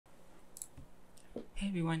Hey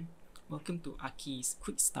everyone, welcome to Aki's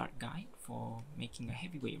quick start guide for making a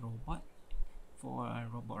heavyweight robot for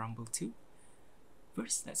Robot Rumble 2.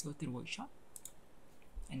 First, let's go to the workshop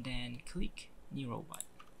and then click new robot.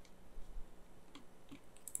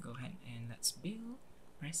 Go ahead and let's build,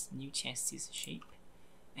 press new chassis shape,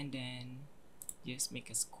 and then just make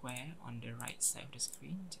a square on the right side of the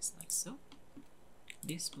screen, just like so.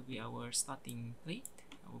 This will be our starting plate,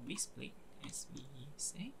 our base plate as we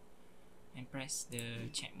say. And press the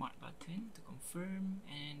check mark button to confirm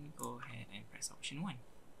and go ahead and press option 1.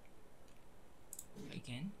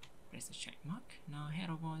 Again, press the check mark. Now head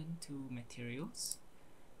on to materials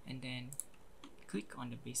and then click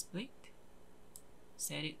on the base plate,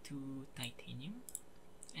 set it to titanium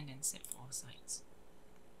and then set for all sides.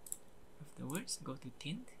 Afterwards, go to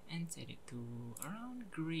tint and set it to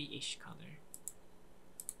around grayish color,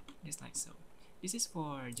 just like so. This is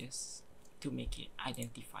for just to make it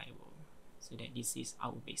identifiable, so that this is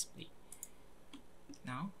our base plate.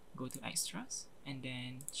 Now go to extras and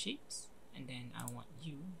then shapes, and then I want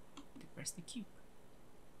you to press the cube,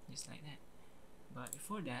 just like that. But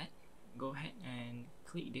before that, go ahead and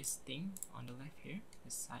click this thing on the left here, the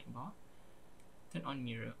sidebar, turn on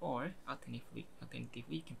mirror, or alternatively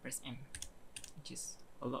you can press M, which is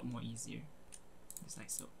a lot more easier, just like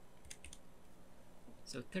so.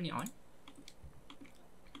 So turn it on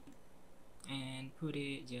and put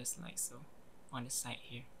it just like so on the side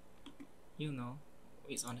here. You'll know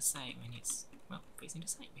it's on the side when it's, well, facing the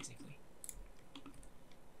side basically.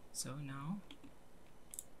 So now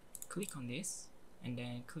click on this and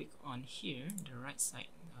then click on here, the right side,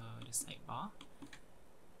 the sidebar,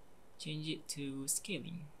 change it to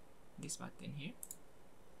scaling, this button here,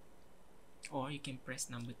 or you can press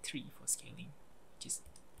number 3 for scaling, which is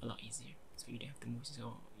a lot easier, so you don't have to move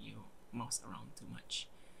your mouse around too much.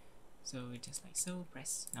 So just like so,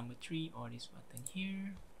 press number 3 or this button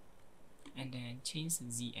here, and then change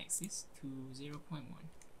the z-axis to 0.1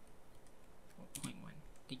 or 0.1,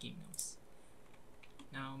 the game knows.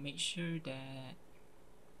 Now make sure that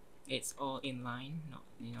it's all in line, not,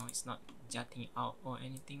 it's not jutting out or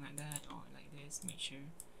anything like that, or like this. Make sure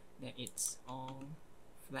that it's all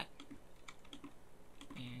flat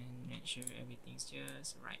and make sure everything's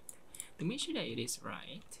just right. To make sure that it is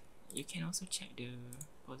right, you can also check the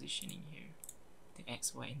positioning here, the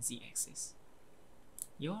X, Y, and Z axis.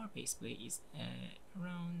 Your base plate is at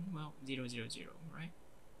around, well, 0, 0, 0, right?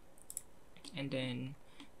 And then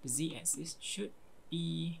the Z axis should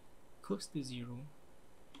be close to 0.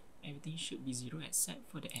 Everything should be 0 except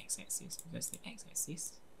for the X axis, because the X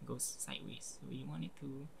axis goes sideways, so you want it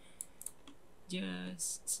to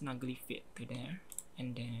just snugly fit to there,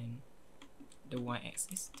 and then the Y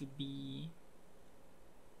axis to be,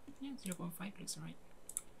 yeah, 0.5 looks right.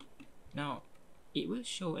 Now it will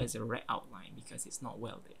show as a red outline because it's not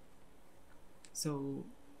welded, so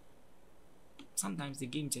sometimes the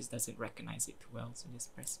game just doesn't recognize it too well, so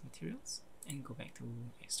just press materials and go back to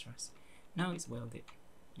extras. Now it's welded.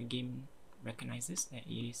 The game recognizes that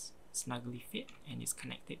it is snugly fit and is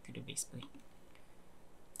connected to the base plate.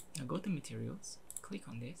 Now go to materials, click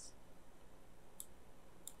on this,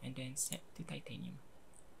 and then set to titanium.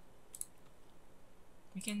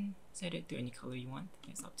 You can set it to any color you want,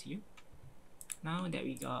 it's up to you. Now that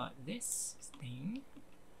we got this thing,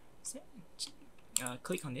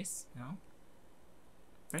 click on this now,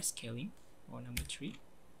 press scaling or number 3,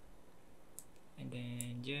 and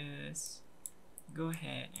then just go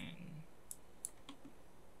ahead and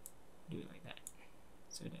do it like that,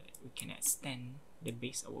 so that we can extend the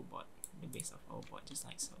base of our board, just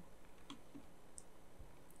like so.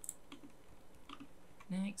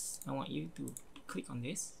 Next, I want you to click on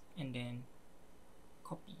this and then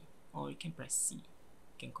copy, or you can press C. You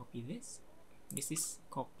can copy this. This is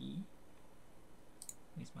copy,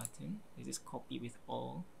 this button. This is copy with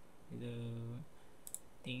all the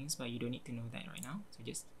things, but you don't need to know that right now, so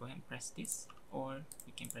just go ahead and press this, or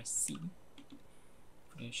you can press C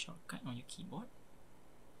for the shortcut on your keyboard.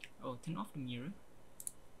 Oh, turn off the mirror,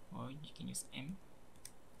 or you can use M.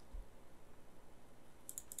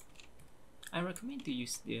 I recommend to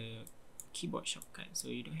use the keyboard shortcut so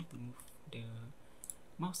you don't have to move the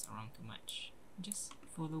mouse around too much. Just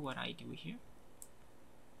follow what I do here,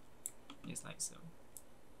 just like so,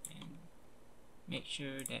 and make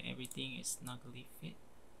sure that everything is snugly fit,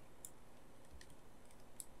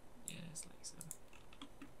 just like so.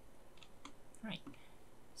 Right,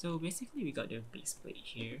 so basically we got the base plate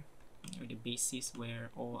here, or the basis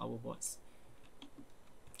where all our boards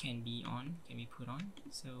can be put on.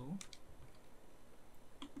 So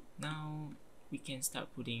now we can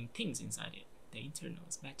start putting things inside it, the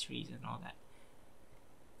internals, batteries, and all that.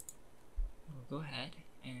 We'll go ahead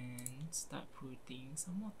and start putting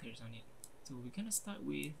some motors on it. So we're gonna start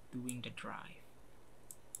with doing the drive.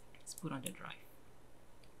 Let's put on the drive.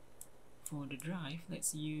 For the drive,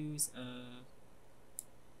 let's use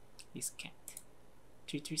this cat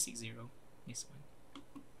 3360, this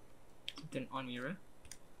one. Turn on mirror.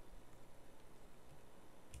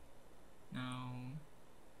 Now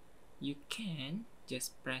you can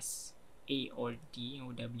just press A or D,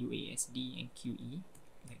 or WASD and QE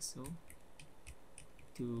like so,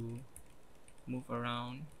 to move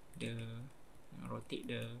around the, rotate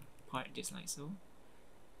the part just like so.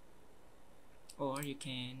 Or you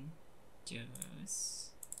can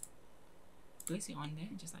just place it on there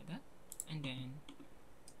just like that, and then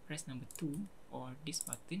press number 2 or this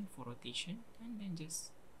button for rotation, and then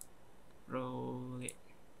just roll it.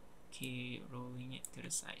 Keep rolling it to the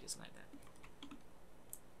side just like that.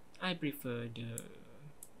 I prefer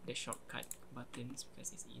the shortcut buttons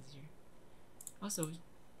because it's easier. Also,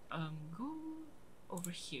 go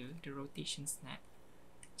over here, the rotation snap,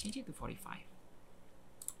 change it to 45.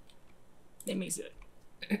 That makes it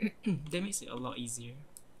that makes it a lot easier.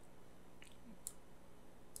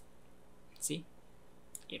 See,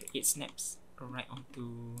 it snaps right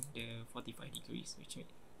onto the 45 degrees, which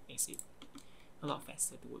makes it a lot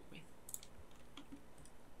faster to work with.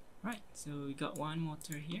 Right, so we got one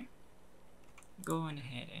motor here. Go on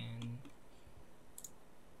ahead and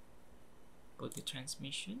go to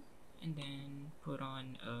transmission, and then put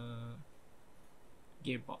on a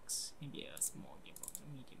gearbox, maybe a small gearbox, a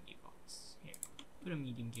medium gearbox. Here, put a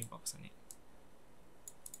medium gearbox on it.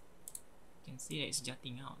 You can see that it's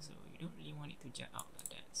jutting out, so you don't really want it to jut out like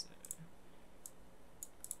that. So,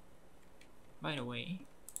 by the way,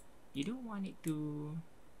 you don't want it to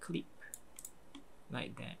clip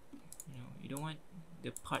like that. You don't want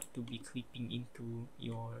the part to be clipping into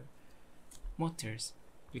your motors,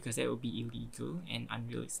 because that would be illegal and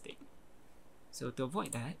unrealistic. So to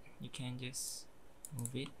avoid that, you can just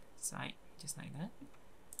move it aside just like that.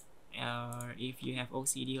 Or if you have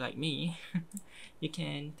OCD like me, you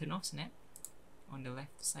can turn off snap on the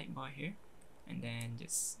left sidebar here, and then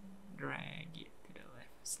just drag it to the left,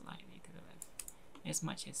 slightly to the left, as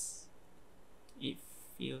much as it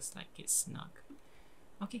feels like it's snug.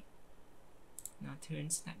 Okay, now turn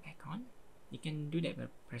snap back on. You can do that by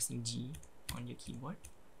pressing G on your keyboard.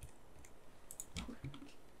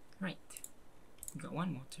 Right, we got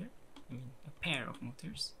one motor, a pair of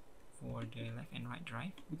motors for the left and right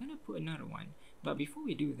drive. We're gonna put another one, but before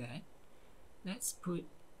we do that, let's put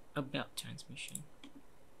a belt transmission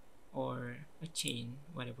or a chain,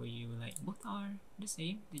 whatever you like. Both are the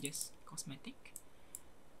same, they're just cosmetic.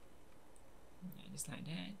 Yeah, just like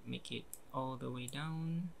that. Make it all the way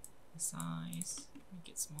down the size, make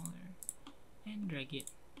it smaller, and drag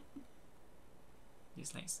it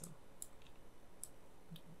just like so.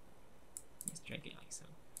 Just drag it like so.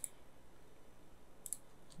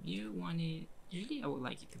 You want it, usually I would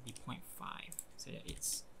like it to be 0.5 so that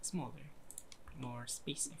it's smaller, more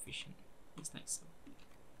space efficient, just like so.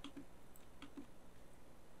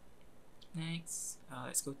 Next,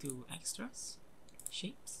 let's go to extras,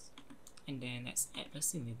 shapes, and then let's add a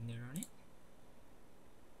cylinder on it.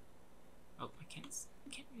 Oh, I can't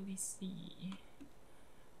really see.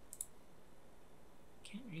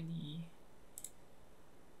 Can't really.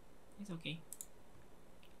 It's okay.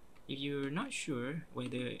 If you're not sure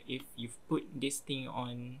whether if you've put this thing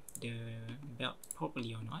on the belt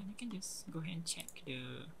properly or not, you can just go ahead and check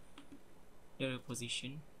the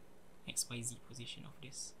position, XYZ position of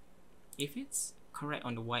this. If it's correct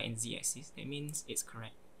on the Y and Z axis, that means it's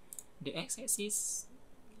correct. The X axis,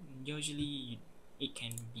 usually it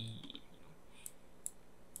can be,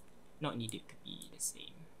 not needed to be the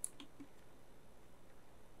same.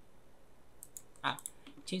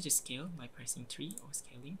 Change the scale by pressing 3 or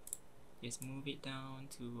scaling. Just move it down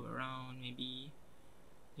to around maybe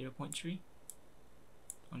 0.3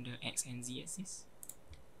 on the X and Z axis.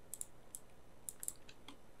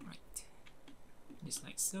 Right, just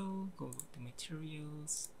like so. Go to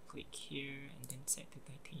materials, click here, and then set to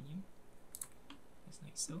titanium, just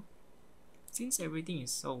like so. Since everything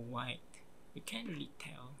is so white, you can't really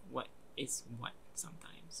tell what is what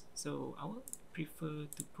sometimes, so I would prefer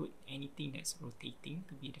to put anything that's rotating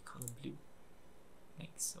to be the color blue,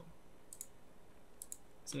 like so,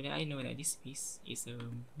 so that I know that this piece is a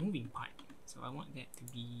moving part, so I want that to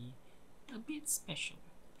be a bit special.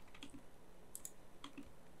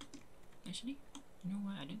 Actually, you know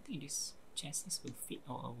what, I don't think this chassis will fit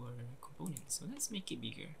all our components, so let's make it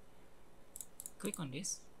bigger. Click on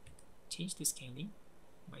this, change to scaling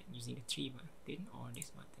by using the 3 button or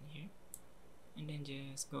this button here, and then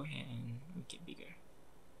just go ahead and make it bigger.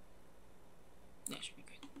 That should be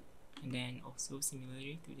good. And then also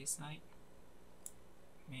similarly to this side,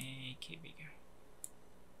 make it bigger.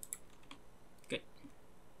 Good.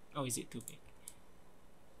 Oh, is it too big?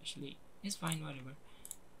 Actually, it's fine, whatever.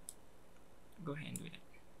 Go ahead and do that.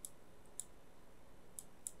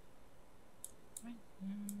 Right,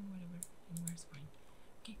 whatever, anywhere is fine.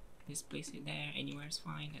 Okay, just place it there, anywhere is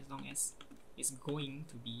fine as long as it's going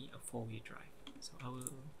to be a 4-wheel drive. So I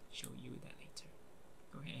will show you that later.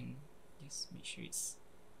 Go ahead and just make sure it's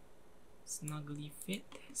snugly fit.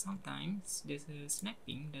 Sometimes there's a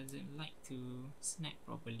snapping doesn't like to snap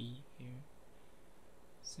properly here.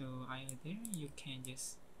 So either you can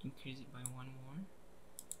just increase it by one more.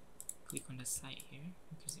 Click on the side here,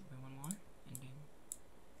 increase it by one more, and then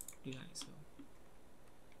do like so.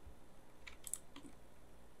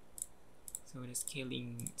 So the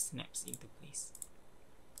scaling snaps into place.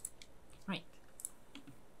 Right.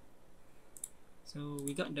 So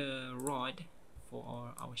we got the rod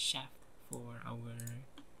for our shaft for our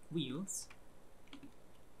wheels.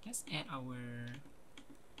 Let's add our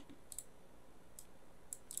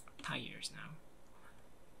tires now.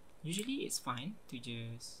 Usually it's fine to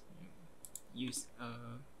just use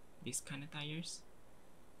this kind of tires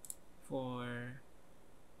for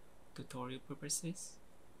tutorial purposes.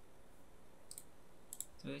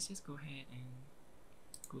 So let's just go ahead and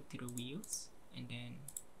go to the wheels and then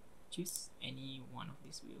choose any one of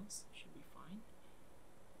these wheels, should be fine.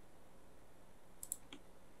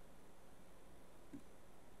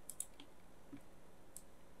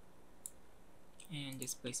 And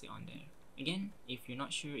just place it on there. Again, if you're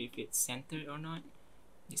not sure if it's centered or not,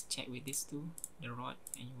 just check with these two, the rod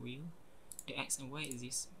and your wheel. The X and Y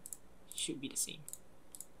axis should be the same.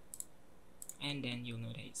 And then you'll know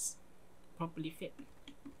that it's properly fit.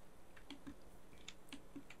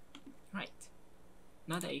 Right.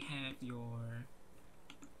 Now that you have your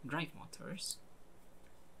drive motors,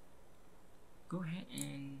 go ahead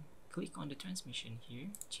and click on the transmission here,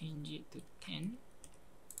 change it to 10,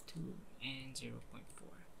 2, and 0.4.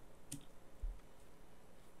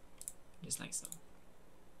 Just like so.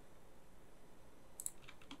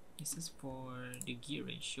 This is for the gear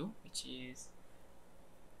ratio, which is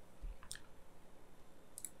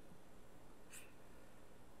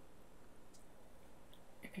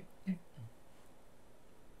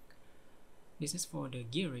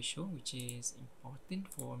which is important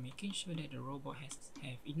for making sure that the robot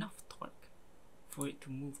have enough torque for it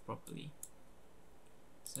to move properly.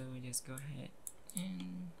 So just go ahead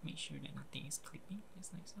and make sure that nothing is clipping,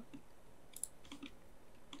 just like so.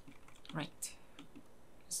 Right.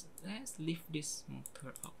 So let's lift this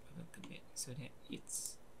motor up a little bit so that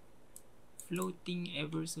it's floating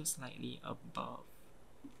ever so slightly above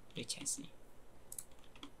the chassis.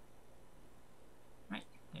 Right,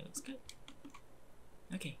 that looks good.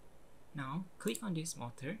 Okay, now click on this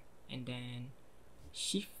motor and then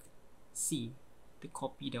Shift C to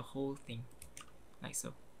copy the whole thing, like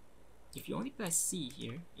so. If you only press C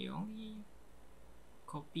here, you only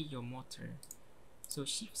copy your motor. So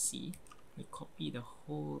Shift C will copy the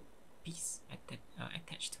whole piece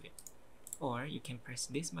attached to it. Or you can press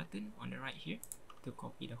this button on the right here to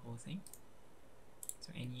copy the whole thing.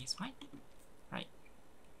 So any is fine. Right.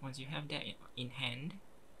 Once you have that in hand,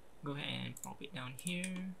 go ahead and pop it down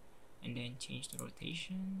here and then change the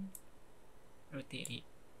rotation. Rotate it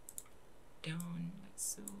down like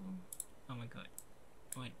so. Oh my god.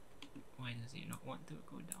 Why does it not want to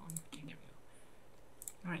go down? Okay, there we go.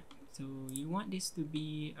 Alright, so you want this to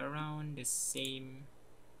be around the same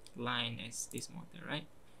line as this motor, right?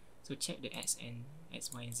 So check the X,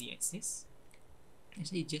 Y, and Z axis.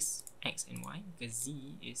 Actually just X and Y because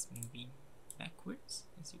Z is moving backwards,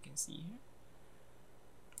 as you can see here.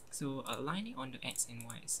 So aligning on the X and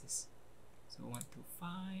Y axis. So 1, 2, 5,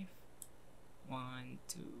 1,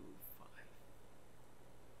 2, 5.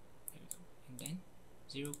 There we go. And then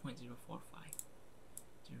 0.045.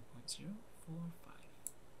 0.045.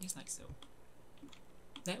 Just like so.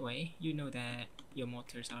 That way you know that your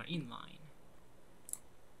motors are in line.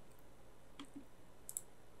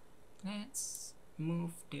 Let's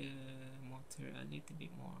move the motor a little bit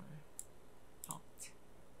more out.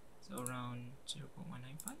 So around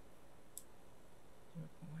 0.195.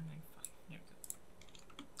 0.195. There we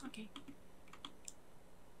go. Okay.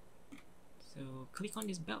 So click on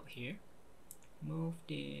this belt here. Move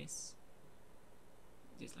this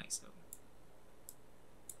just like so.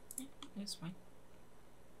 Yeah, that's fine.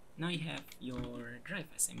 Now you have your drive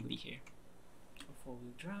assembly here. For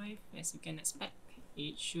 4-wheel drive, as you can expect,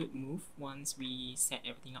 it should move once we set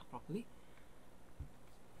everything up properly.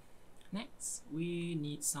 Next, we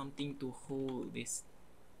need something to hold these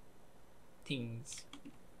things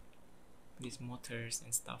these motors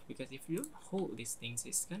and stuff, because if you don't hold these things,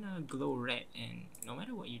 it's gonna glow red, and no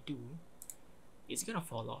matter what you do, it's gonna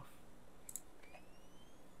fall off.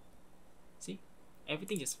 See,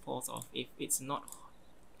 everything just falls off if it's not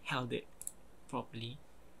held it properly.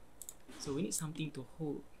 So we need something to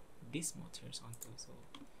hold these motors onto. So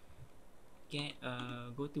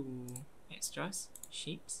go to extras,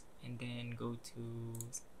 shapes, and then go to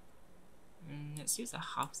let's use a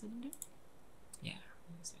half cylinder. Yeah,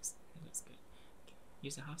 that looks good. Okay.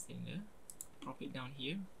 Use a half cylinder, prop it down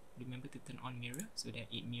here. Remember to turn on mirror so that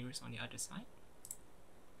it mirrors on the other side.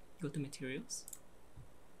 Go to materials,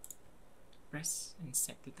 press and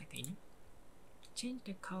set to titanium. Change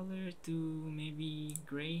the color to maybe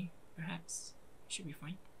gray, perhaps. Should be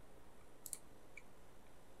fine.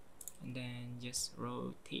 And then just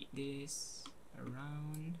rotate this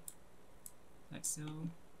around like so,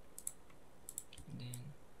 and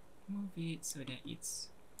then move it so that it's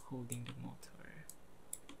holding the motor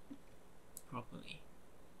properly,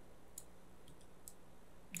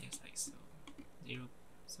 just like so.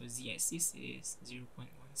 So z-axis is 0.17,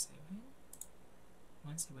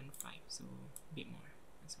 175, so a bit more,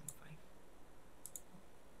 175.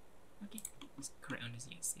 Okay, it's correct on the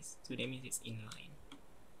z-axis, so that means it's in line.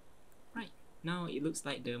 Right, now it looks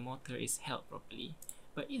like the motor is held properly,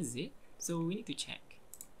 but is it? So we need to check.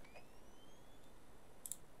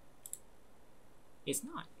 It's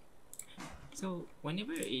not. So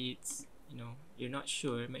whenever it's, you're not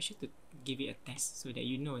sure, make sure to give it a test so that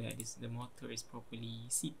you know that the motor is properly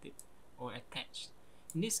seated or attached.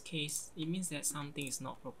 In this case, it means that something is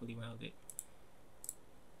not properly welded,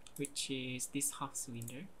 which is this half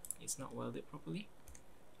cylinder. It's not welded properly.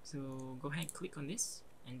 So go ahead and click on this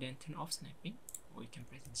and then turn off snapping, or you can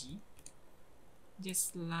press G.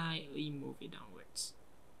 Just slightly move it downwards,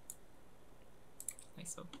 like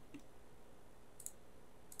so.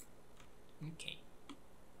 Okay.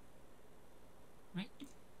 Right.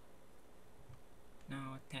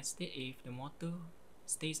 Now test it. If the motor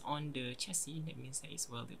stays on the chassis, that means that it's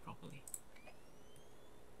welded properly.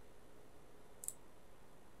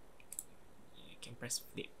 You can press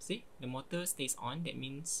flip. See, the motor stays on, that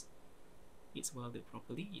means it's welded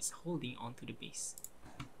properly. It's holding onto the base.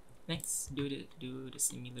 Next, do the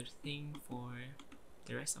similar thing for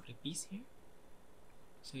the rest of the piece here.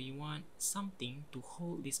 So you want something to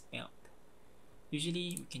hold this belt.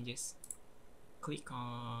 Usually we can just click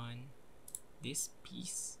on this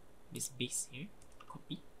piece, this base here,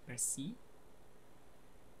 copy, press C.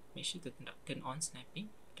 Make sure to turn on snapping.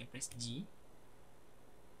 You can press G,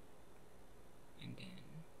 and then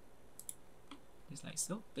just like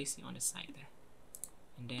so, place it on the side there.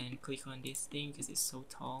 And then click on this thing because it's so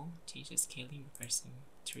tall. Change the scaling by pressing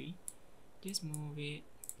 3. Just move it,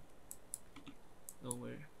 lower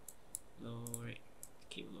it,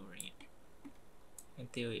 keep lowering it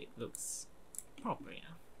until it looks proper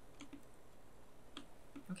enough.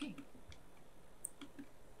 Okay.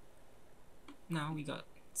 Now we got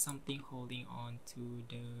something holding on to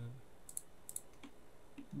the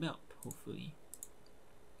belt, hopefully.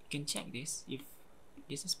 You can check this. If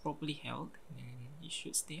this is properly held, then it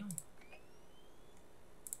should stay on.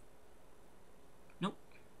 Nope.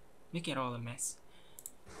 Look at all a mess.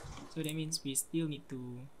 So that means we still need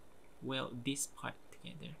to weld this part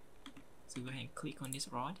together. So go ahead and click on this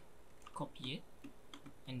rod, copy it,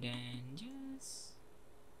 and then just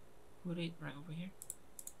put it right over here.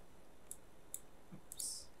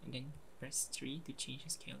 Oops. And then press 3 to change the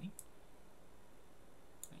scaling.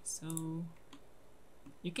 Like so.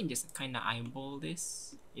 You can just kind of eyeball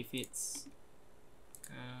this if it's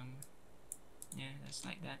yeah, just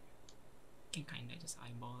like that. You can kind of just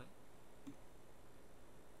eyeball it.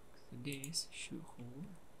 So this should hold.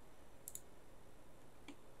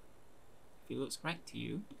 If it looks right to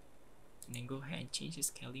you, and then go ahead and change the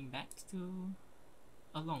scaling back to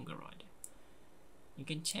a longer rod. You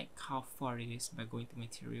can check how far it is by going to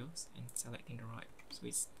materials and selecting the rod. So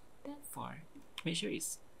it's that far. Make sure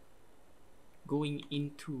it's going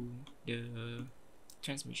into the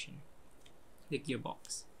transmission, the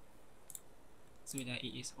gearbox, so that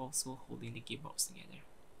it is also holding the gearbox together.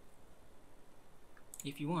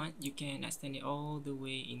 If you want, you can extend it all the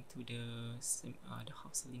way into the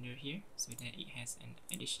half cylinder here, so that it has an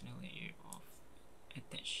additional layer of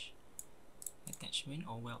attachment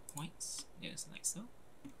or weld points, just like so.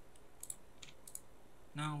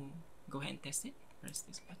 Now go ahead and test it. Press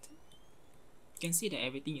this button. You can see that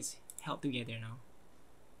everything is held together now.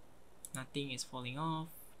 Nothing is falling off.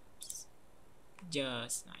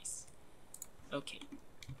 Just nice. Okay.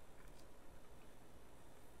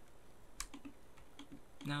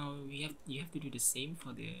 Now you have to do the same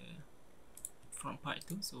for the from part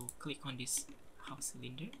 2. So click on this half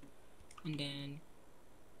cylinder and then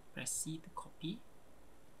press C to copy,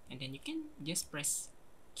 and then you can just press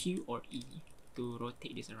Q or E to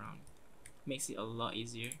rotate this around. Makes it a lot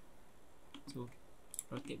easier. So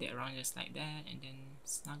rotate that around just like that, and then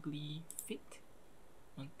snugly fit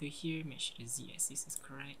onto here. Make sure the Z-axis is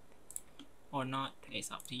correct or not, it's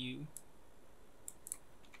up to you.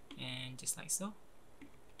 And just like so,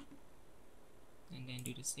 and then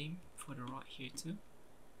do the same for the rod here too.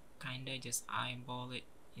 Kinda just eyeball it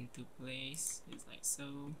into place just like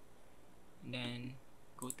so, and then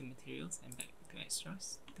go to materials and back to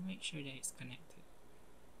extras to make sure that it's connected.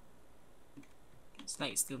 It's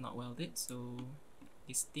like it's still not welded, so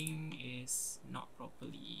this thing is not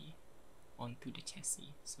properly onto the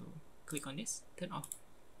chassis. So click on this, turn off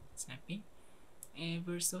snapping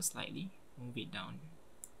ever so slightly, move it down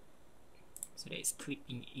so that it's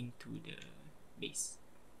clipping into the base.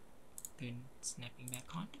 Turn snapping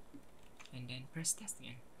back on and then press test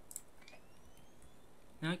again.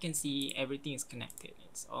 Now you can see everything is connected.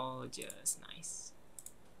 It's all just nice.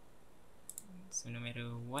 So no matter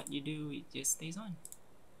what you do, it just stays on.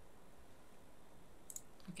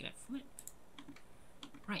 Look at that flip.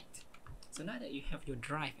 Right. So now that you have your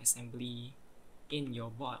drive assembly in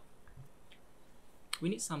your board, we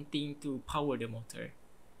need something to power the motor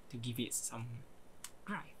to give it some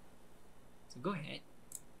drive. So go ahead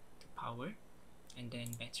to power and then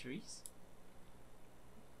batteries.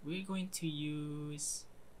 We're going to use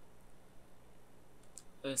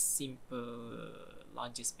a simple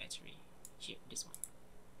largest battery here, this one.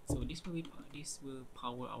 So this will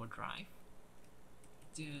power our drive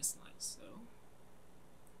just like so.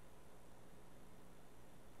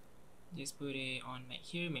 Just put it on right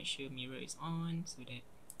here, make sure mirror is on so that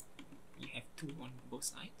you have two on both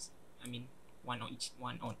sides. I mean one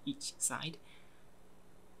on each side.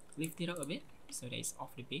 Lift it up a bit so that it's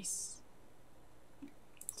off the base,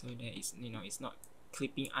 so that it's, you know, it's not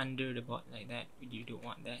clipping under the board like that. You don't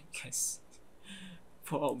want that because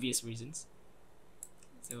for obvious reasons.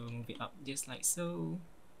 So move it up just like so,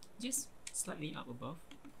 just slightly up above.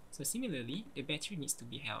 So similarly, the battery needs to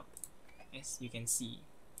be held. As you can see,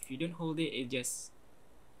 if you don't hold it, it just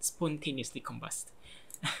spontaneously combusts.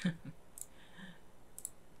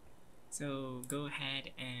 So go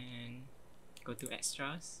ahead and go to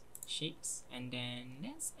extras, shapes, and then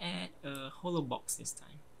let's add a hollow box this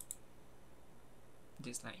time.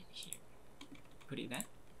 Just like here. Put it there.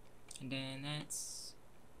 And then let's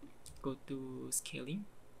go to scaling,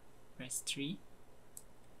 press 3,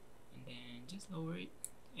 and then just lower it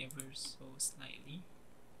ever so slightly.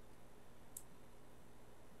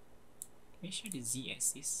 Make sure the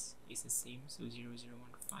Z-axis is the same, so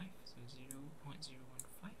 0015, so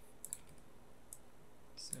 0.015.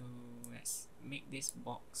 So let's make this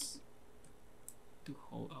box to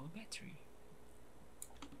hold our battery,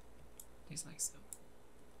 just like so.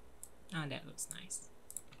 Ah, that looks nice.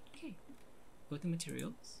 Okay, go to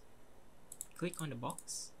materials, click on the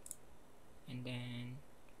box, and then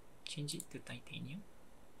change it to titanium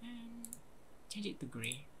and change it to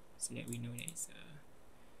gray so that we know that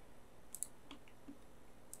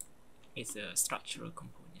it's a structural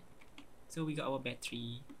component. So we got our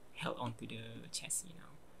battery held onto the chassis now.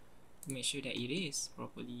 To make sure that it is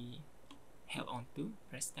properly held onto,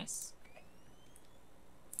 press test,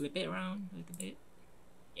 flip it around a little bit.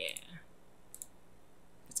 Yeah,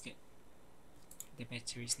 that's good. The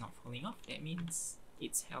battery is not falling off, that means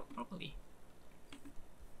it's held properly.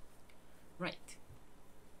 Right,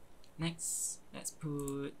 next let's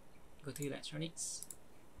go to electronics,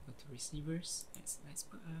 go to receivers. Let's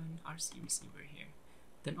put an RC receiver here.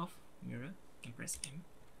 Turn off mirror and press M.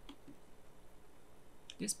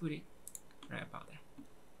 Just put it right about there.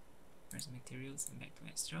 Press materials and back to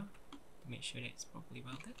extra to make sure that it's properly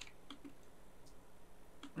welded.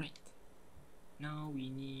 Right, now we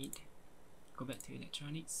need, go back to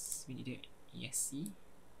electronics, we need the ESC.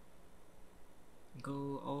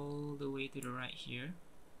 Go all the way to the right here.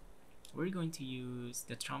 We're going to use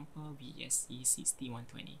the Trumpa VSC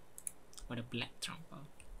 6120 or the black Trumpa.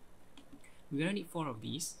 We're gonna need 4 of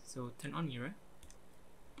these, so turn on mirror.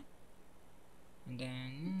 And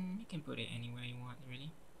then you can put it anywhere you want,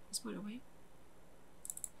 really. Just put it away.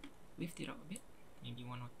 Lift it up a bit, maybe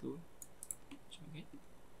 1 or 2. Should be good.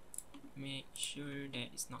 Make sure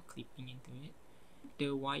that it's not clipping into it.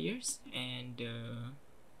 The wires and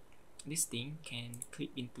this thing can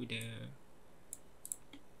clip into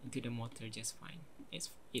the motor just fine.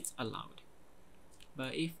 It's allowed.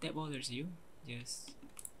 But if that bothers you, just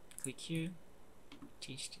click here,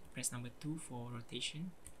 press number 2 for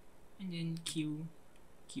rotation, and then Q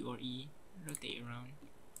or E, rotate around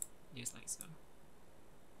just like so.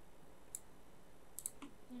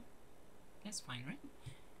 That's fine, right?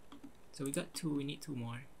 So we got 2, we need 2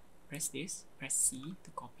 more. Press this, press C to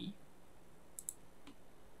copy.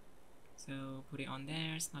 So put it on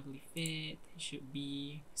there, snugly fit. It should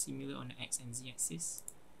be similar on the X and Z axis,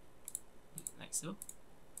 like so.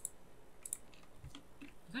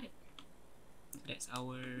 Got it. That's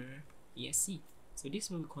our ESC. So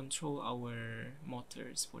this will control our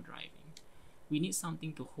motors for driving. We need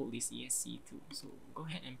something to hold this ESC too. So go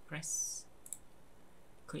ahead and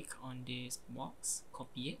click on this box,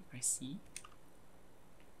 copy it, press C,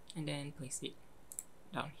 and then place it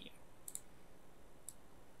down here.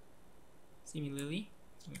 Similarly,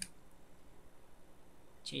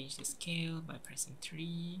 change the scale by pressing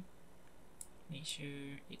 3. Make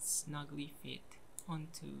sure it's snugly fit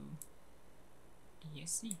onto the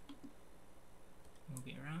ESC. Move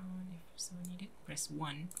it around if so needed. Press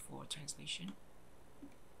 1 for translation,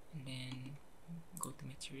 and then go to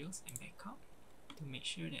materials and back up to make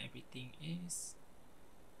sure that everything is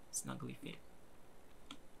snugly fit,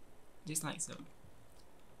 just like so.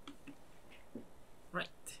 Right,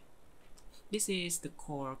 this is the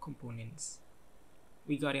core components.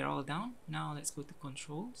 We got it all down. Now let's go to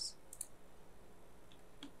controls.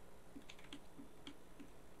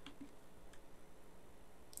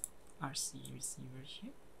 RC receiver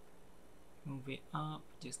here. Move it up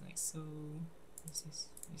just like so.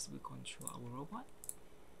 This will control our robot.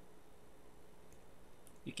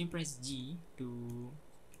 You can press G to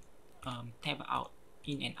tab out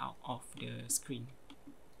in and out of the screen,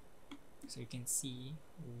 so you can see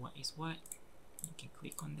what is what. You can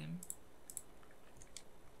click on them.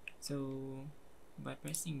 So by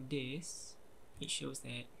pressing this, it shows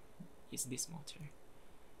that it's this motor.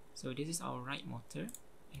 So this is our right motor,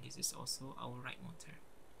 and this is also our right motor.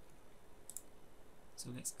 So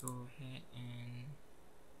let's go ahead and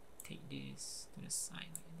take this to the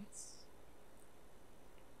side like this,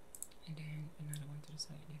 and then another one to the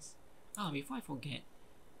side like this. Before I forget,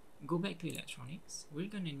 go back to electronics. We're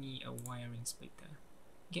gonna need a wiring splitter.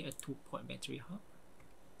 Get a 2-port battery hub,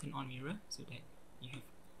 turn on mirror so that you have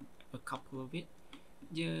a couple of it.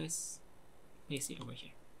 Just place it over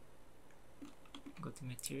here. Go to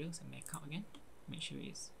materials and back up again. Make sure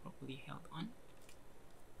it's properly held on.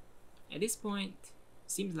 At this point,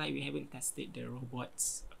 seems like we haven't tested the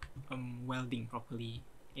robot's welding properly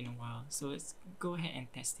in a while, so let's go ahead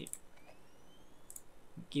and test it.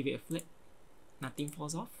 Give it a flip. Nothing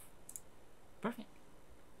falls off. Perfect.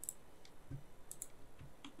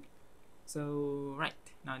 So right,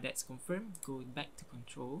 now that's confirmed. Go back to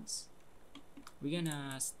controls. We're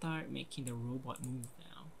gonna start making the robot move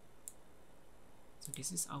now. So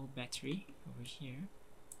this is our battery over here.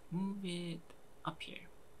 Move it up here.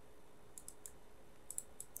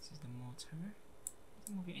 This is the motor.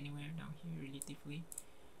 Move it anywhere down here relatively.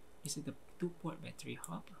 This is the 2-port battery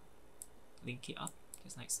hub. Link it up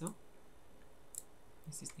just like so.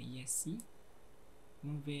 This is the ESC.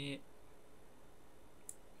 Move it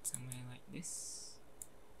somewhere like this.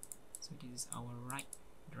 So this is our right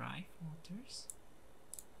drive motors.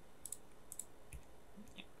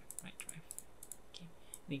 Yeah, right drive. Okay,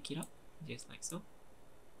 link it up just like so.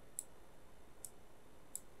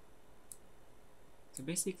 So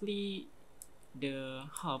basically, the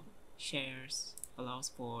hub allows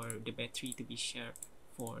for the battery to be shared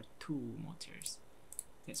for 2 motors.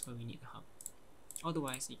 That's why we need the hub.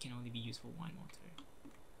 Otherwise, it can only be used for 1 motor.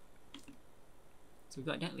 So we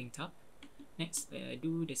got that linked up. Next,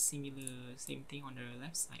 do the same thing on the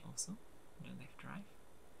left side also, the left drive.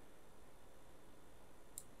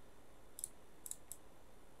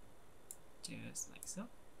 Just like so.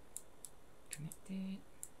 Connect it.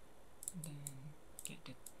 Then get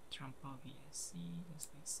the Trumpa VSC just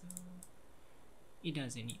like so. It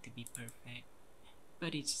doesn't need to be perfect,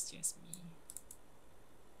 but it's just me.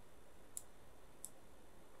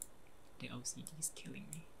 The OCD is killing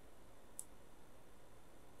me.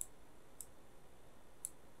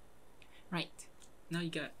 Right, now you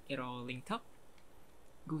got it all linked up.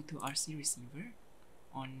 Go to RC receiver.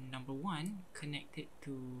 On number 1, connect it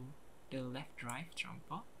to the left drive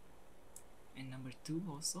Trumpa, and number 2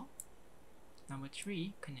 also. Number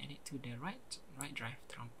 3, connect it to the right drive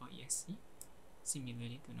Trumpa ESC,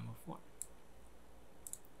 similarly to number 4.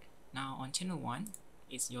 Now on channel 1,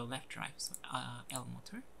 it's your left drive, so L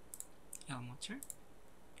motor, R motor,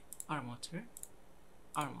 R motor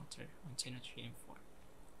on channel 3 and 4.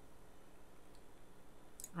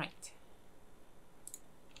 Right.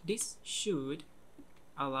 This should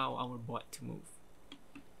allow our bot to move.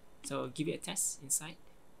 So give it a test inside.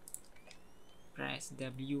 Press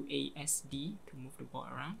WASD to move the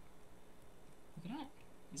bot around. Look at that,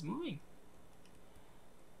 it's moving.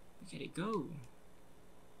 Look at it go.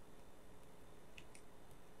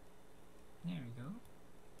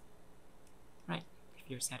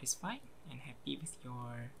 you're satisfied and happy with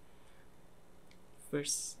your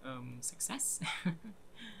first success,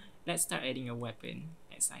 let's start adding a weapon.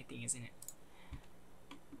 Exciting, isn't it?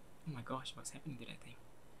 Oh my gosh, what's happening to that thing?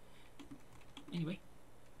 Anyway,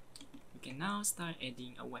 we can now start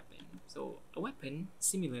adding a weapon. So a weapon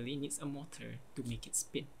similarly needs a motor to make it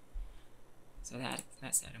spin. So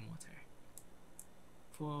let's add a motor.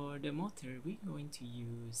 For the motor, we're going to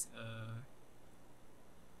use a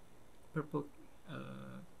purple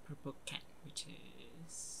cat, which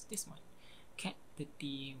is this one, cat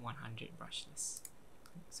 3100 brushless.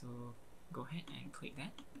 So go ahead and click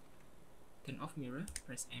that, turn off mirror,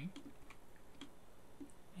 press M,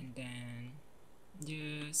 and then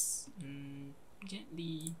just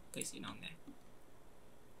gently place it on there.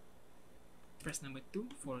 Press number 2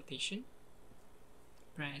 for rotation,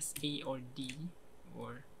 press A or D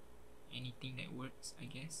or anything that works, I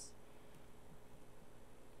guess.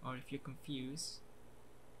 Or if you're confused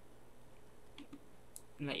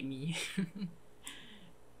like me,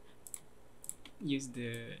 use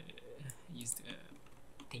the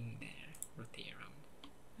thing there, rotate around.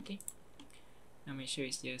 Okay, now make sure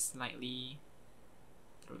it's just slightly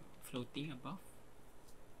floating above.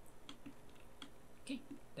 Okay,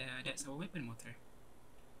 that's our weapon motor.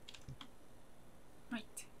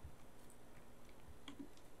 Right.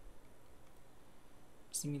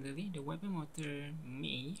 Similarly, the weapon motor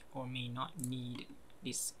may or may not need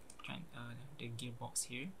this the gearbox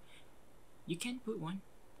here. You can put one,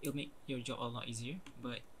 it'll make your job a lot easier,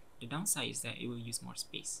 but the downside is that it will use more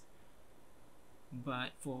space.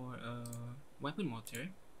 But for a weapon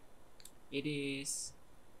motor, it is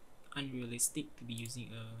unrealistic to be using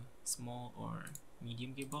a small or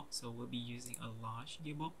medium gearbox, so we'll be using a large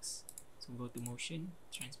gearbox. So go to motion,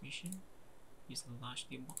 transmission, use a large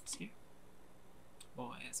gearbox here.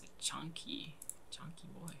 Boy, that's a chunky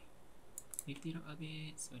boy. Lift it up a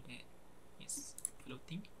bit so that it's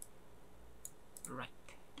floating. Right,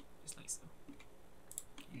 just like so.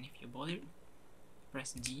 And if you're bothered,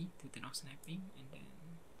 press G to turn off snapping, and then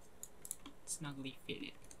snugly fit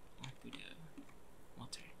it onto the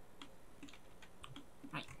motor.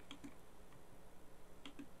 Right.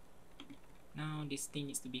 Now this thing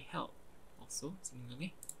needs to be held also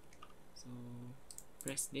similarly. So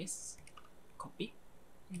press this, copy,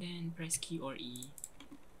 and then press Q or E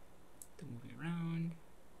to move it around.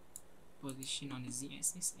 Position on the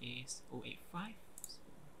Z-axis is 085, so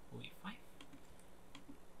 085.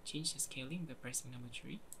 Change the scaling by pressing number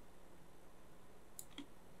 3,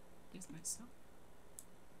 just like so.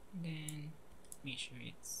 And then make sure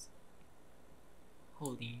it's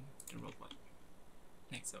holding the robot,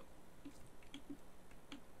 like so.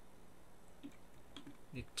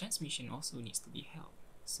 The transmission also needs to be held,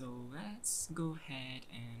 so let's go ahead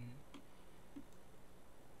and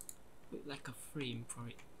put like a frame for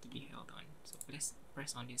it to be held on. So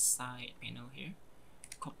press on this side panel here,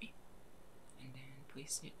 copy, and then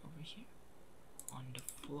place it over here on the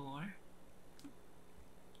floor.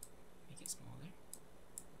 Make it smaller.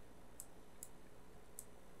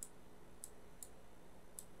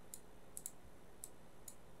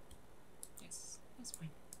 Yes, that's fine.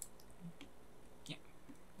 Yeah,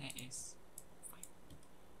 that is fine.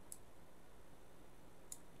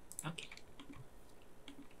 Okay,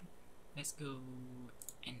 let's go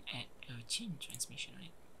and add a chain transmission on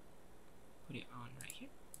it. Put it on right here.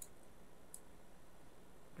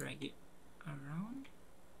 Drag it around.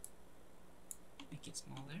 Make it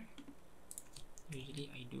smaller.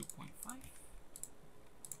 Usually I do 0.5.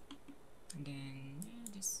 And then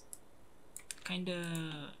yeah, just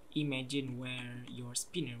kinda imagine where your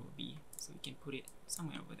spinner will be. So you can put it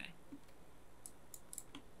somewhere over there.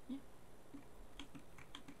 Yeah.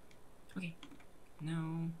 Okay.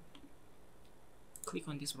 Now click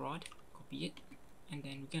on this rod, copy it, and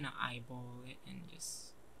then we're gonna eyeball it and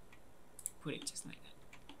just put it just like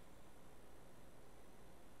that.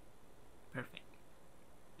 Perfect.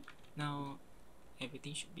 Now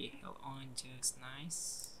everything should be held on just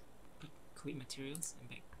nice. Click materials and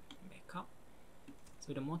back up.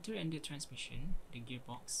 So the motor and the transmission, the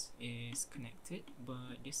gearbox, is connected,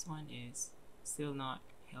 but this one is still not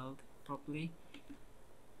held properly.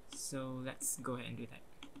 So let's go ahead and do that.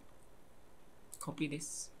 Copy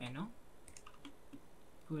this panel,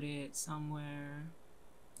 put it somewhere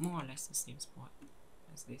more or less the same spot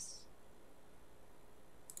as this.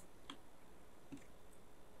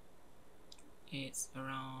 It's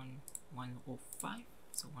around 105,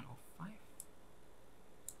 so 105,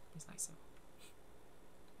 just like so.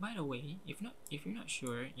 By the way, if you're not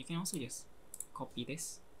sure, you can also just copy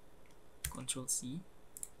this, Ctrl C,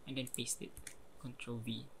 and then paste it, Ctrl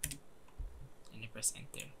V, and then press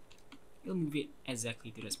enter. it'll move it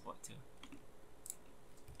exactly to the spot too.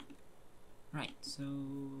 Right, so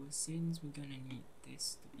since we're gonna need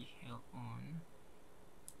this to be held on,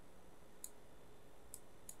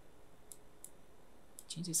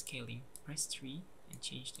 change the scaling, press 3 and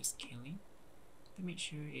change the scaling to make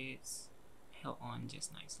sure it's held on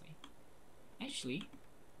just nicely. Actually,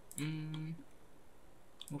 move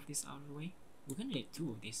this out of the way. We're gonna need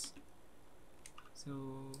 2 of this.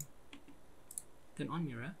 So turn on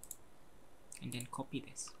mirror and then copy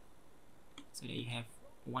this so that you have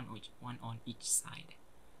one on each side.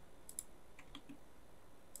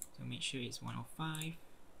 So make sure it's 105.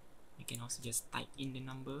 You can also just type in the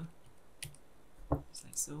number just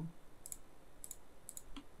like so.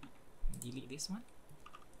 Delete this one.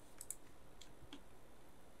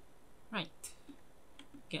 Right,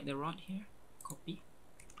 get the rod here, copy.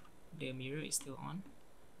 The mirror is still on,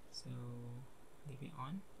 so leave it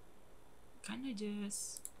on. Kinda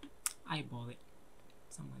just eyeball it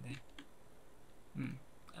somewhere there.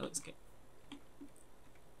 That looks good.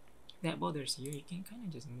 If that bothers you, you can kinda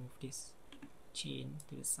just move this chain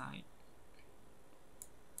to the side,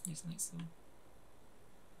 just like so.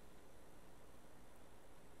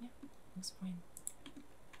 Yeah, looks fine.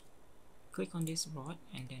 Click on this rod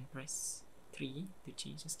and then press 3 to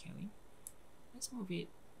change the scaling. Let's move it.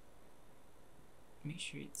 Make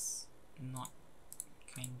sure it's not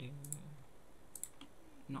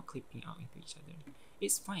clipping out into each other.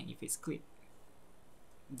 It's fine if it's clipped,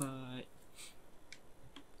 but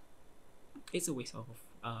it's a waste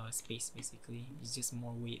of space basically. It's just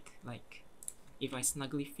more weight. Like if I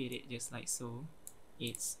snugly fit it just like so,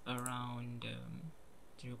 it's around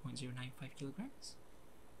 0.095 kilograms.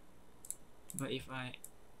 But if I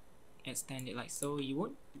extend it like so,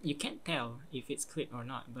 you can't tell if it's clipped or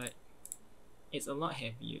not, but it's a lot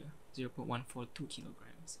heavier, 0.142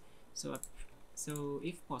 kilograms. So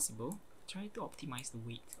if possible, try to optimize the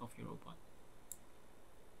weight of your robot.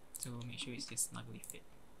 So make sure it's just snugly fit.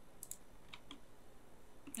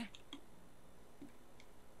 Yeah.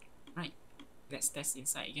 Right, let's test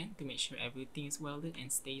inside again to make sure everything is welded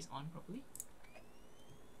and stays on properly.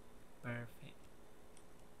 Perfect.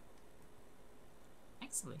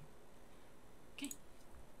 Excellent. Okay.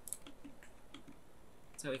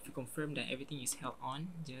 So if you confirm that everything is held on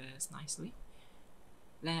just nicely,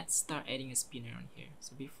 let's start adding a spinner on here.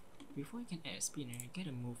 So before you can add a spinner, you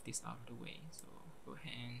gotta move this out of the way. So go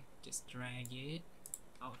ahead and just drag it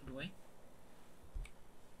out of the way.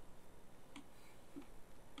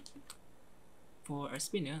 For a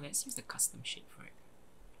spinner, let's use the custom shape for it.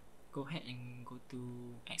 Go ahead and go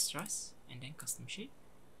to extras and then custom shape.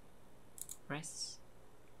 Press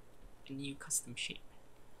a new custom shape.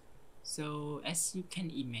 So as you can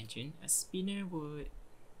imagine, a spinner would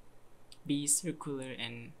be circular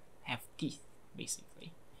and have teeth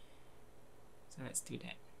basically. So let's do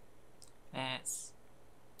that. Let's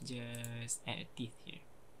just add a teeth here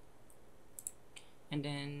and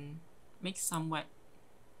then make something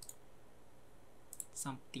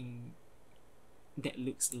that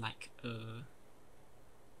looks like a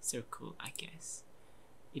circle, I guess.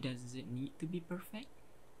 It doesn't need to be perfect,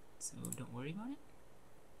 so don't worry about it.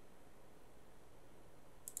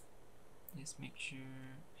 Just make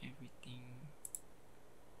sure everything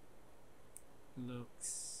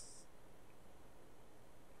looks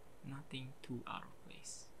nothing too out of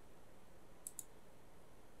place.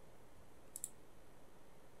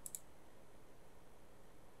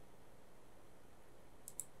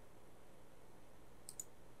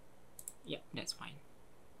 Yeah, that's fine.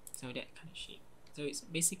 So that kind of shape. So it's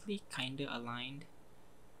basically kinda aligned,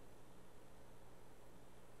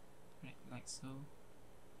 right, like so.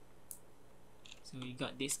 So you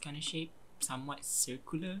got this kind of shape, somewhat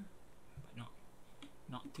circular, but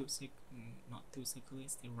not too circular.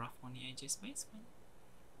 It's still rough on the edges, but it's fine.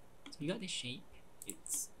 So you got this shape.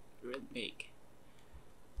 It's real big.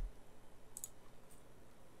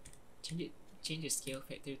 Change the scale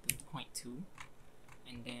factor to 0.2,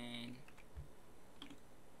 and then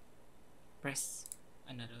press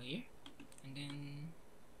another layer, and then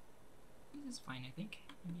this is fine. I think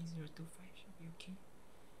maybe 0.25 should be okay.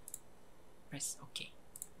 Press OK.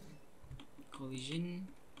 Collision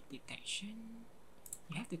detection.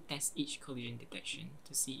 You have to test each collision detection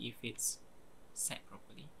to see if it's set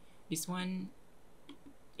properly. This one,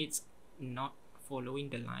 it's not following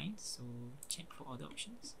the lines, so check for other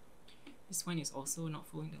options. This one is also not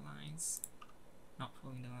following the lines. Not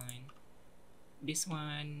following the line. This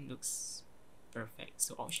one looks perfect,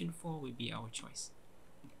 so option 4 will be our choice.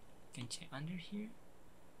 You can check under here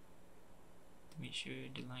to make sure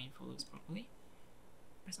the line follows properly.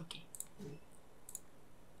 Press OK.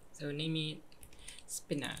 So name it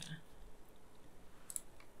spinner.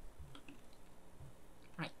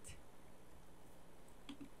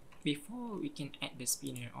 before we can add the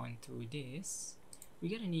spinner onto this,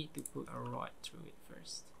 we're gonna need to put a rod through it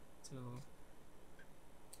first. So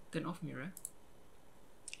turn off mirror,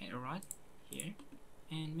 add a rod here,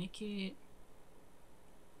 and make it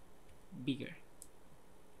bigger,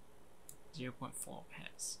 0.4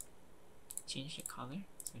 perhaps. Change the color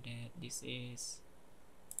so that this is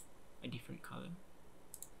a different color,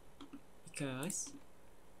 because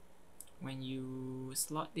when you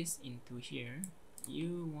slot this into here,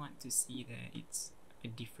 you want to see that it's a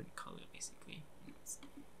different color. Basically,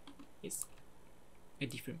 it's a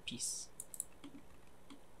different piece.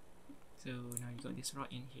 So now you got this rod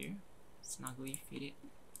in here, snugly fit it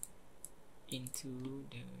into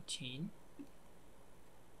the chain,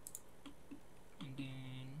 and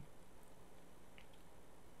then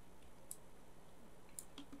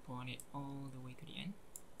point it all the way to the end.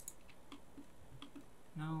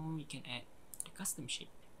 Now we can add the custom shape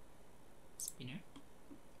spinner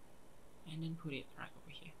and then put it right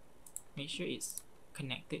over here. Make sure it's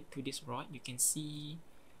connected to this rod. You can see,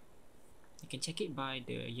 you can check it by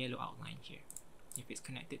the yellow outline here. If it's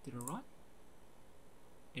connected to the rod,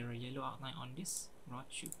 the yellow outline on this rod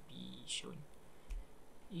should be shown.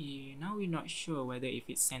 Now we're not sure whether if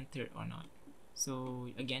it's centered or not. So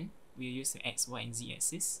again, we'll use the X, Y, and Z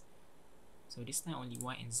axis. So this time only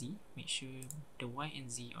Y and Z. Make sure the Y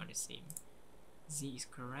and Z are the same. Z is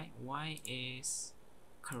correct, Y is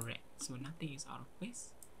correct. So nothing is out of place.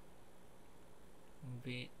 Move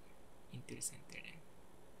it into the center then.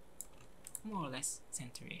 More or less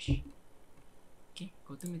center-ish. Okay,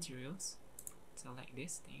 go to materials. Select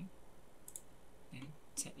this thing. Then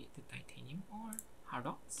set it to titanium or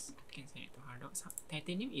hardox. You can set it to hardox.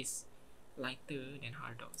 Titanium is lighter than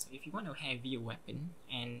hardox. So if you want a heavier weapon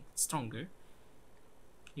and stronger,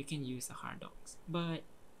 you can use a hardox. But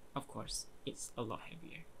of course, it's a lot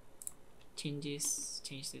heavier. Change this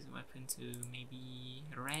weapon to maybe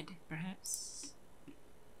red, perhaps.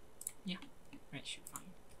 Yeah, red should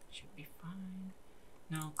be fine.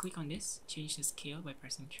 Now click on this, change the scale by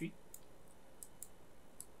pressing 3.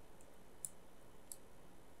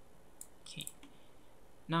 Okay.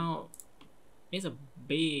 Now it's a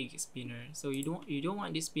big spinner, so you don't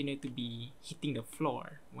want this spinner to be hitting the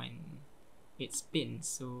floor when it spins.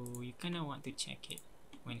 So you kind of want to check it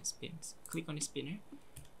when it spins. Click on the spinner,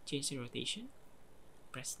 change the rotation,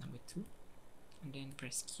 press number 2, and then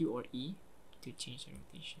press Q or E to change the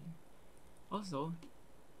rotation. Also,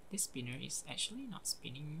 this spinner is actually not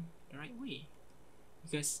spinning the right way,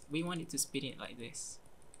 because we want it to spin it like this,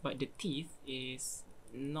 but the teeth is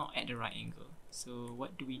not at the right angle. So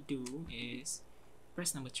what do we do is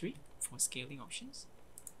press number 3 for scaling options,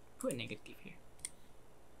 put a negative here,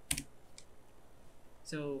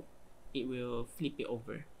 so it will flip it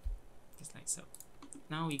over just like so.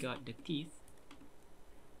 Now we got the teeth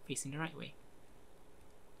facing the right way.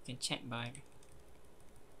 You can check by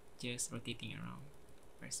just rotating around,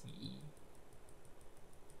 pressing E.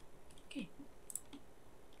 Okay.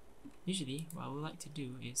 Usually what I would like to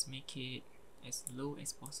do is make it as low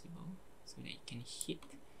as possible so that it can hit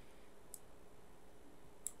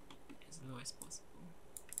as low as possible.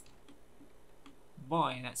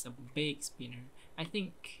 Boy, that's a big spinner. I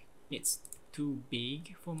think it's too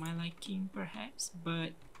big for my liking perhaps,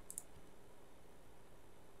 but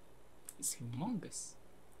it's humongous.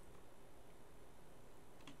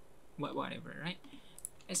 Whatever, right?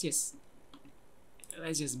 Let's just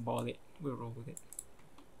ball it. We'll roll with it.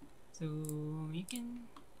 So you can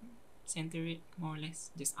center it more or less,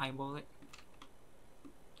 just eyeball it.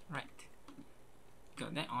 Right,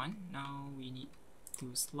 got that on. Now we need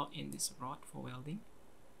to slot in this rod for welding.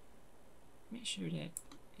 Make sure that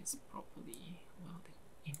it's properly welded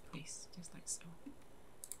in place, just like so.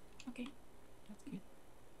 Okay, that's good.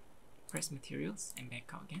 Press materials and back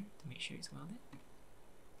out again to make sure it's welded,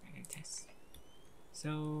 and then test.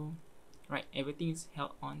 So right, everything's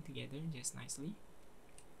held on together just nicely.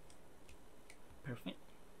 Perfect.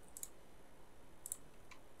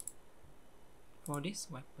 For this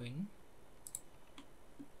weapon,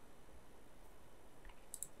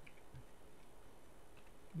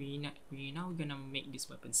 we now gonna make this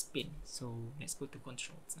weapon spin. So let's go to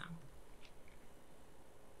controls now.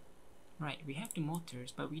 Right, we have the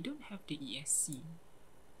motors, but we don't have the ESC.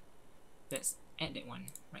 Let's add that one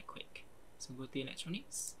right quick. So go to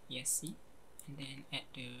electronics, ESC, and then add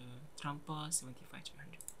the Trampa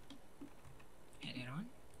 75300. Add that on,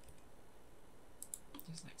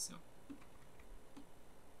 just like so.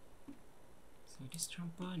 So this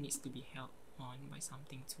Trampa needs to be held on by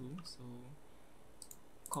something too. So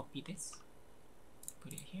copy this,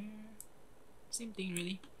 put it here. Same thing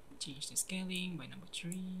really. Change the scaling by number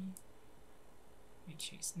 3. Make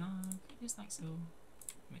sure it's not, just like so.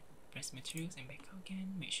 Press materials and back out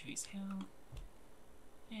again, make sure it's held,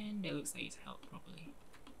 and that looks like it's held properly.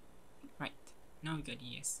 Right, now we got the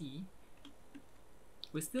ESC.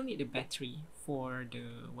 We still need the battery for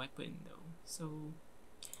the weapon though, so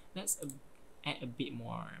let's add a bit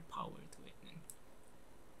more power to it then.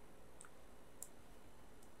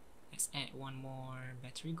 Let's add one more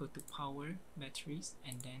battery, go to power, batteries,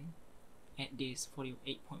 and then add this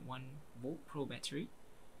 48.1 volt pro battery.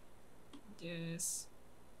 Just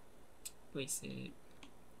place it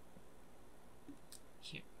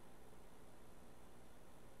here.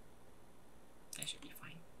 That should be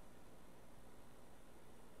fine.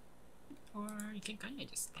 Or you can kinda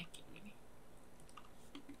just stack it really.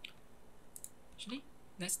 Actually,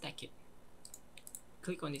 let's stack it.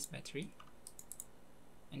 Click on this battery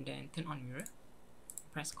and then turn on mirror,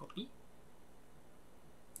 press copy,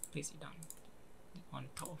 place it down on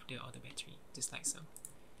top of the other battery, just like so.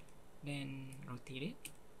 Then rotate it.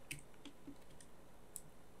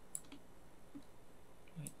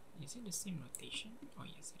 Wait, is it the same rotation? Oh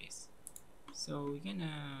yes, it is. So we're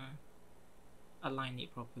gonna align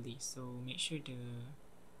it properly, so make sure the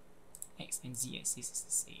X and Z axis is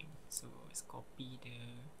the same. So let's copy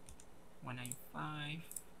the 195,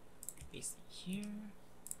 paste it here,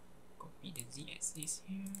 copy the Z axis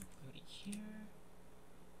here, put it here,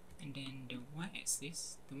 and then the Y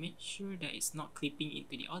axis, to make sure that it's not clipping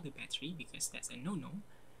into the other battery, because that's a no-no,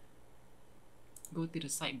 go to the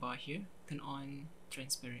sidebar here, turn on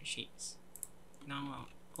transparent shapes. Now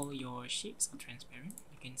all your shapes are transparent,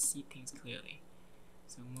 you can see things clearly.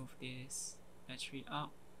 So move this battery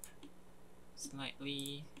up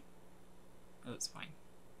slightly. Oh, it's fine.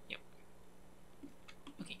 Yep.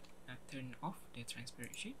 Okay, now turn off the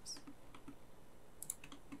transparent shapes.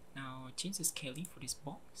 Now change the scaling for this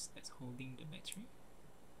box that's holding the battery,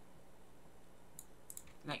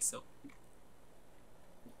 like so.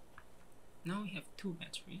 Now we have two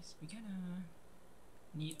batteries. We're gonna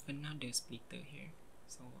need another splitter here,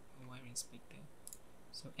 so a wiring splitter.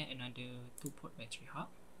 So add another 2-port battery hub,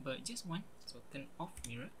 but just one. So turn off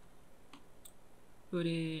mirror, put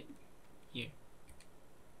it here.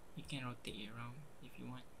 You can rotate it around if you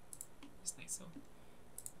want, just like so.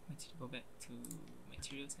 Let's go back to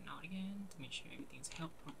materials and out again to make sure everything's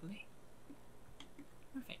held properly.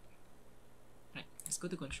 Perfect. Right, let's go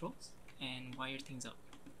to controls and wire things up.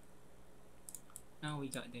 Now we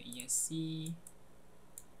got the ESC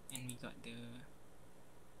and we got the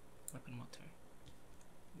weapon motor,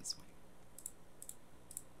 this one.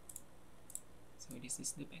 So this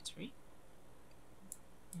is the battery.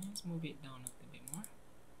 Let's move it down a little bit more.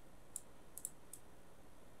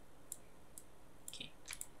 Okay.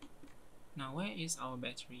 Now where is our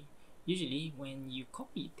battery? Usually when you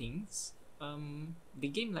copy things, the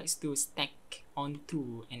game likes to stack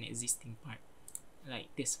onto an existing part,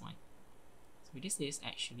 like this one. So this is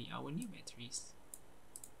actually our new batteries.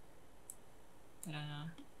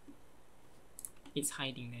 Ta-da! It's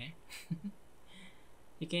hiding there.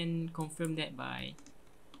 You can confirm that by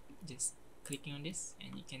just clicking on this,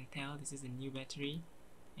 and you can tell this is a new battery,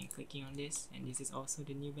 and clicking on this, and this is also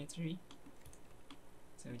the new battery.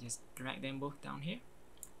 So just drag them both down here.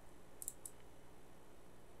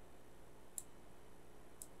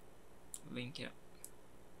 Link it up.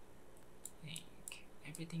 Link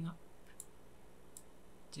everything up.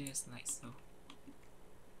 Just like so.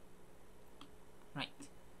 Right.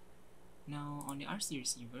 Now on the RC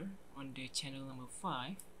receiver, on the channel number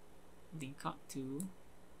 5, link up to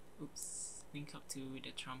the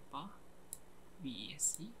Trampa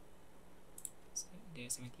VESC, so the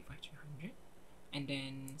 75300, and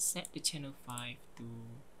then set the channel 5 to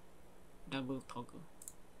double toggle.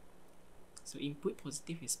 So input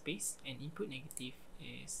positive is space and input negative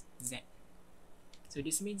is Z. So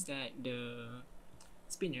this means that the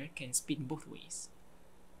spinner can spin both ways.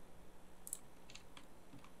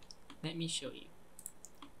 Let me show you.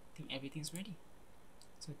 I think everything's ready.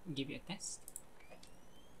 So give it a test.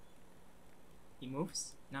 It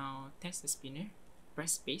moves. Now test the spinner.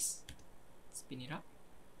 Press space. Spin it up.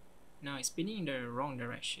 Now it's spinning in the wrong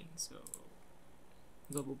direction. So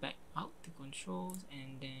go back out to controls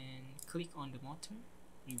and then click on the motor.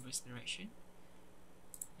 Reverse direction.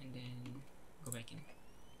 And then go back in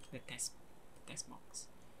the test box.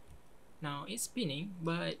 Now it's spinning,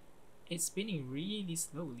 but it's spinning really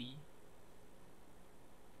slowly.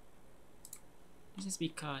 This is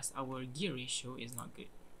because our gear ratio is not good.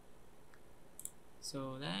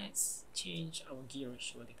 So let's change our gear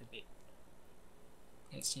ratio a little bit.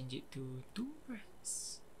 Let's change it to 2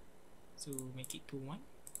 perhaps. So make it to 1.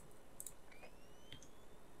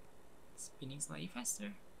 Spinning slightly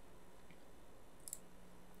faster.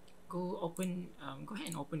 go ahead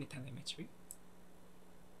and open the telemetry,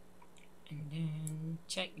 and then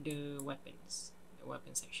check the weapons, the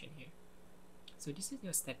weapon section here. So this is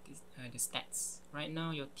your the stats. Right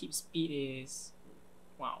now your tip speed is,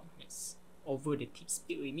 wow, it's over the tip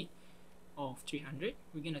speed limit of 300.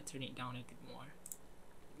 We're gonna turn it down a bit more.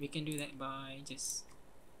 We can do that by just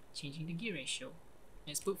changing the gear ratio.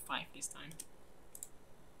 Let's put 5 this time.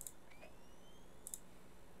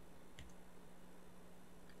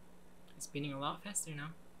 It's spinning a lot faster now.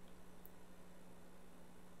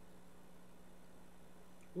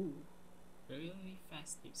 Ooh, really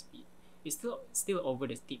fast tip speed. It's still over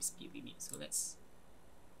the tip speed limit, so let's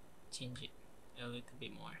change it a little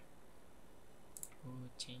bit more. We'll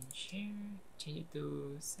change here, change it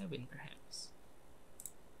to 7 perhaps.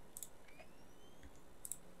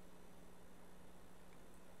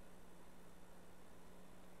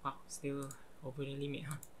 Wow, still over the limit,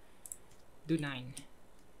 huh? Do 9.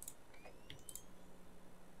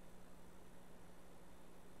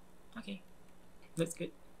 Okay, that's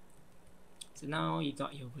good. So now you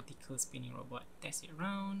got your vertical spinning robot. Test it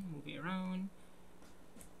around, move it around.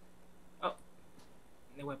 Oh,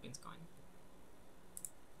 the weapon's gone.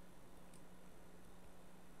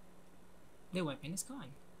 The weapon is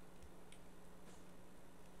gone.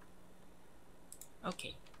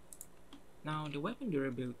 Okay. Now the weapon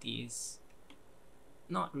durability is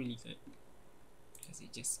not really good because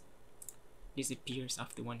it just disappears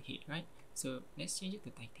after one hit, right? So let's change it to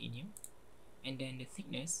titanium, and then the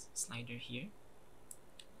thickness slider here,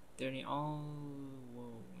 turn it all.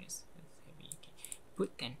 Whoa, yes, that's heavy. Okay,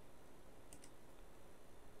 put 10.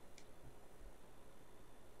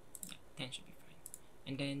 Yeah, 10 should be fine.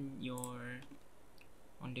 And then your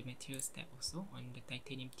on the materials tab also, on the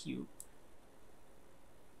titanium tube,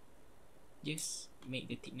 just make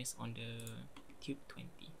the thickness on the tube 20,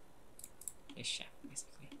 the shaft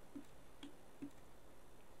basically.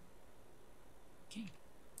 Okay,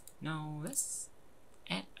 now let's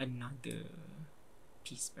add another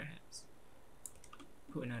piece perhaps.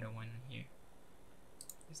 Put another one here.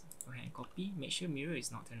 Just go ahead and copy, make sure mirror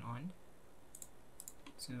is not turned on.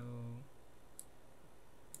 So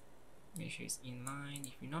make sure it's in line.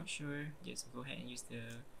 If you're not sure, just go ahead and use the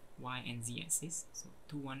Y and Z axis. So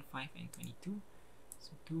 215 and 22.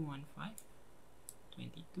 So 215,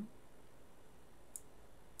 22.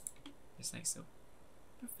 Just like so.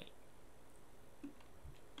 Perfect.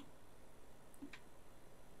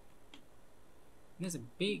 There's a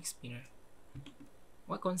big spinner.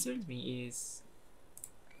 What concerns me is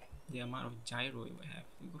the amount of gyro it will have.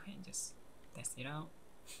 So go ahead and just test it out.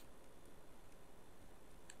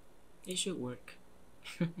 It should work.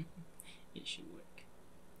 It should work.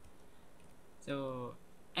 So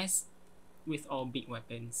as with all big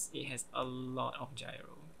weapons, it has a lot of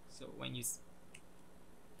gyro. So when you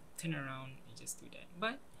turn around, you just do that.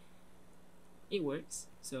 But it works.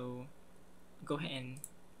 So go ahead and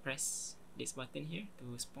press this button here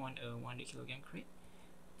to spawn a 100 kilogram crate.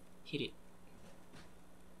 Hit it.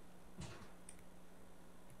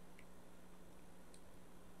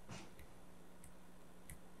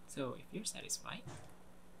 So if you're satisfied,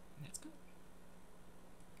 that's good.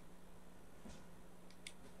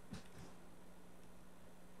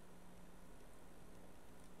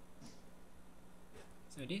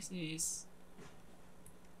 So this is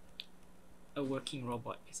a working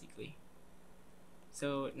robot basically.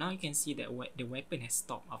 So now you can see that the weapon has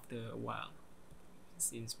stopped after a while,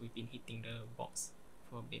 since we've been hitting the box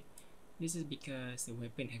for a bit. This is because the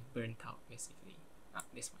weapon has burnt out basically.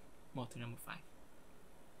 This one, motor number 5.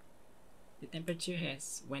 The temperature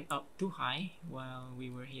has went up too high while we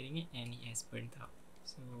were hitting it, and it has burnt out.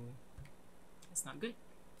 So that's not good.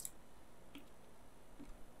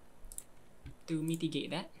 To mitigate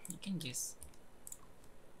that, you can just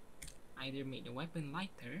either make the weapon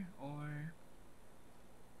lighter or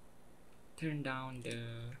turn down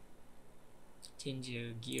change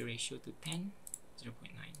the gear ratio to 10, 0.9.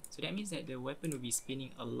 So that means that the weapon will be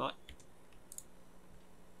spinning a lot,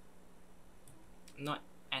 not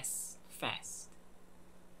as fast,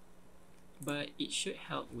 but it should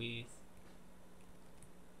help with,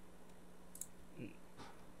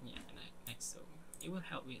 yeah, like so. It will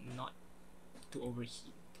help with not to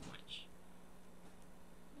overheat too much.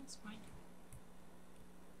 That's fine.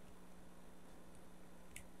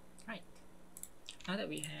 Right, now that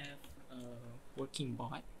we have a working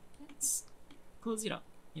bot, let's close it up,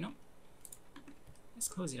 let's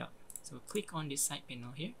close it up. So click on this side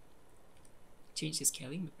panel here, change the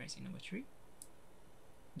scaling by pressing number 3,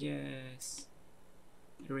 just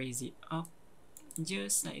raise it up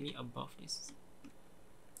just slightly above this,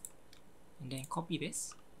 and then copy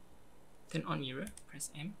this, turn on mirror, press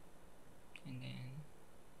M, and then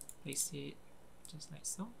place it just like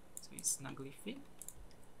so, so it's snugly fit.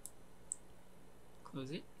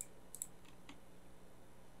 Close it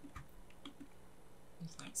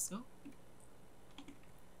just like so.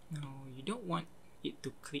 Now you don't want it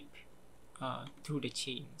to clip through the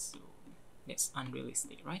chain, so that's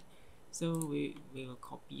unrealistic, right? So we will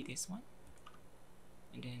copy this one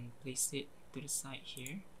and then place it to the side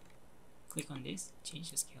here. Click on this,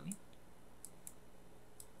 change the scaling.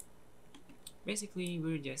 Basically,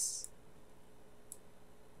 we're just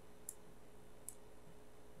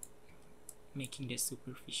making the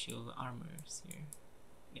superficial armors here,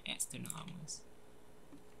 the external armors,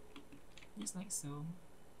 just like so.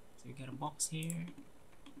 So we got a box here.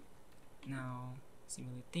 Now,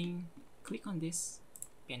 similar thing, click on this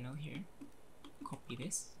panel here, copy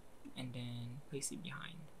this, and then place it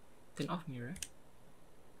behind. Turn off mirror.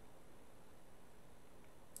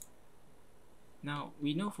 Now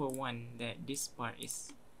we know for one that this part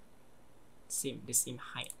is the same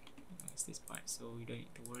height as this part, so we don't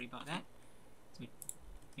need to worry about that. So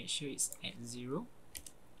make sure it's at 0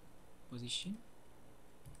 position.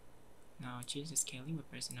 Now change the scaling by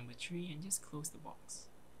pressing number 3 and just close the box.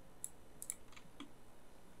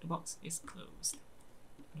 The box is closed.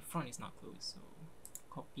 The front is not closed, so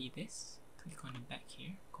copy this, click on the back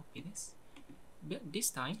here, copy this. But this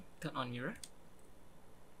time, turn on mirror,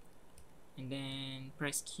 and then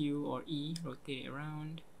press Q or E, rotate it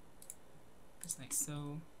around, just like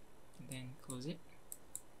so, and then close it.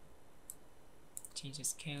 Change the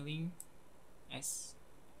scaling as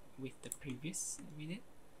with the previous that we did,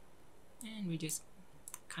 and we just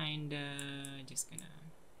kinda just gonna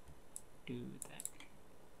do that,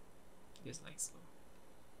 just like so.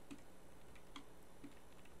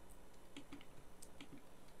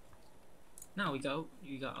 Now we got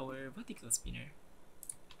our vertical spinner.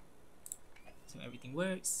 So everything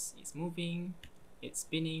works, it's moving, it's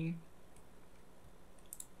spinning,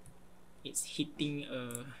 it's hitting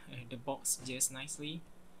the box just nicely.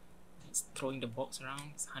 It's throwing the box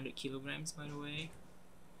around. It's 100 kilograms, by the way.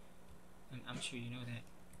 I'm sure you know that.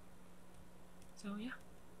 So yeah,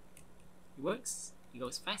 it works, it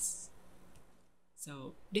goes fast.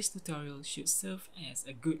 So this tutorial should serve as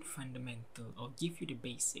a good fundamental or give you the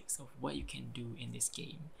basics of what you can do in this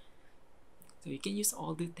game. So you can use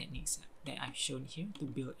all the techniques that I've shown here to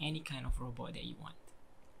build any kind of robot that you want.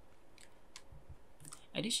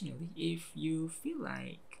 Additionally, if you feel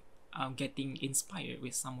like getting inspired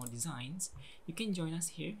with some more designs, you can join us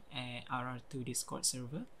here at RR2 Discord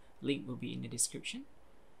server. Link will be in the description.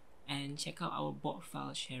 And check out our bot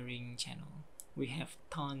file sharing channel. We have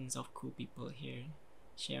tons of cool people here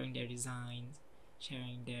sharing their designs,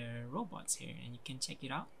 sharing their robots here, and you can check it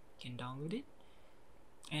out, you can download it,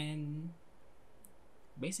 and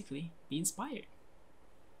basically be inspired.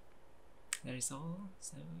 That is all,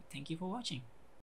 so thank you for watching.